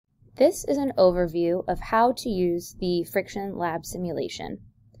This is an overview of how to use the friction lab simulation.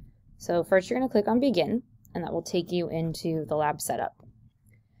 So first you're going to click on Begin, and that will take you into the lab setup.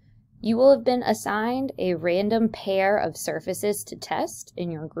 You will have been assigned a random pair of surfaces to test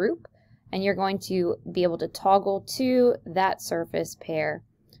in your group, and you're going to be able to toggle to that surface pair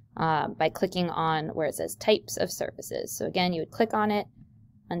by clicking on where it says Types of Surfaces. So again, you would click on it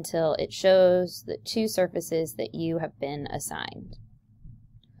until it shows the two surfaces that you have been assigned.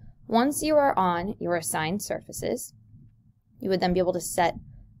 Once you are on your assigned surfaces, you would then be able to set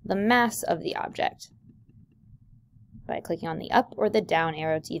the mass of the object by clicking on the up or the down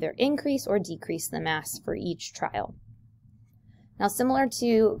arrow to either increase or decrease the mass for each trial. Now, similar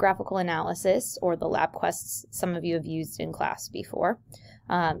to graphical analysis or the lab quests some of you have used in class before,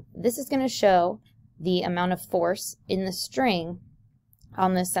 this is going to show the amount of force in the string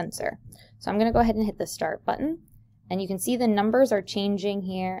on this sensor. So I'm going to go ahead and hit the start button, and you can see the numbers are changing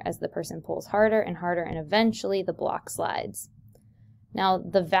here as the person pulls harder and harder, and eventually the block slides. Now,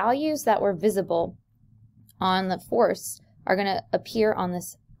 the values that were visible on the force are going to appear on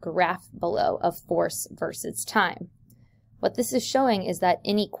this graph below of force versus time. What this is showing is that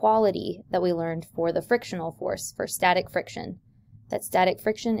inequality that we learned for the frictional force, for static friction, that static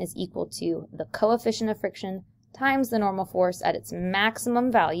friction is equal to the coefficient of friction times the normal force at its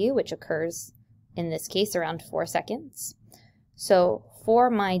maximum value, which occurs in this case around 4 seconds. So for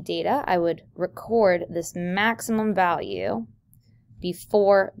my data, I would record this maximum value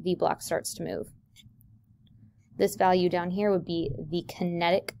before the block starts to move. This value down here would be the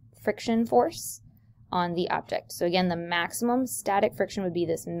kinetic friction force on the object. So again, the maximum static friction would be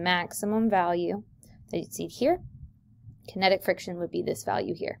this maximum value that you see here. Kinetic friction would be this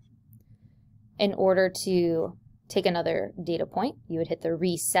value here. In order to take another data point, you would hit the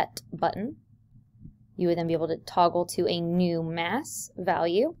reset button. You would then be able to toggle to a new mass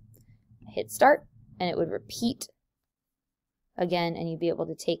value, hit start, and it would repeat again, and you'd be able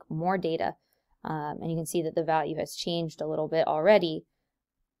to take more data. And you can see that the value has changed a little bit already.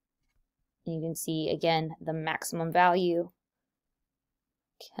 And you can see again the maximum value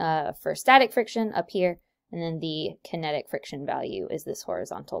for static friction up here, and then the kinetic friction value is this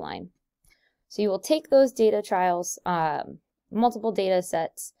horizontal line. So you will take those data trials, multiple data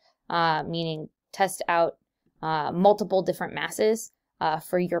sets, meaning test out multiple different masses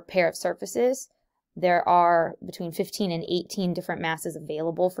for your pair of surfaces. There are between 15 and 18 different masses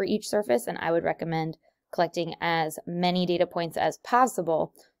available for each surface, and I would recommend collecting as many data points as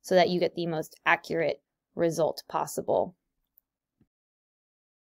possible so that you get the most accurate result possible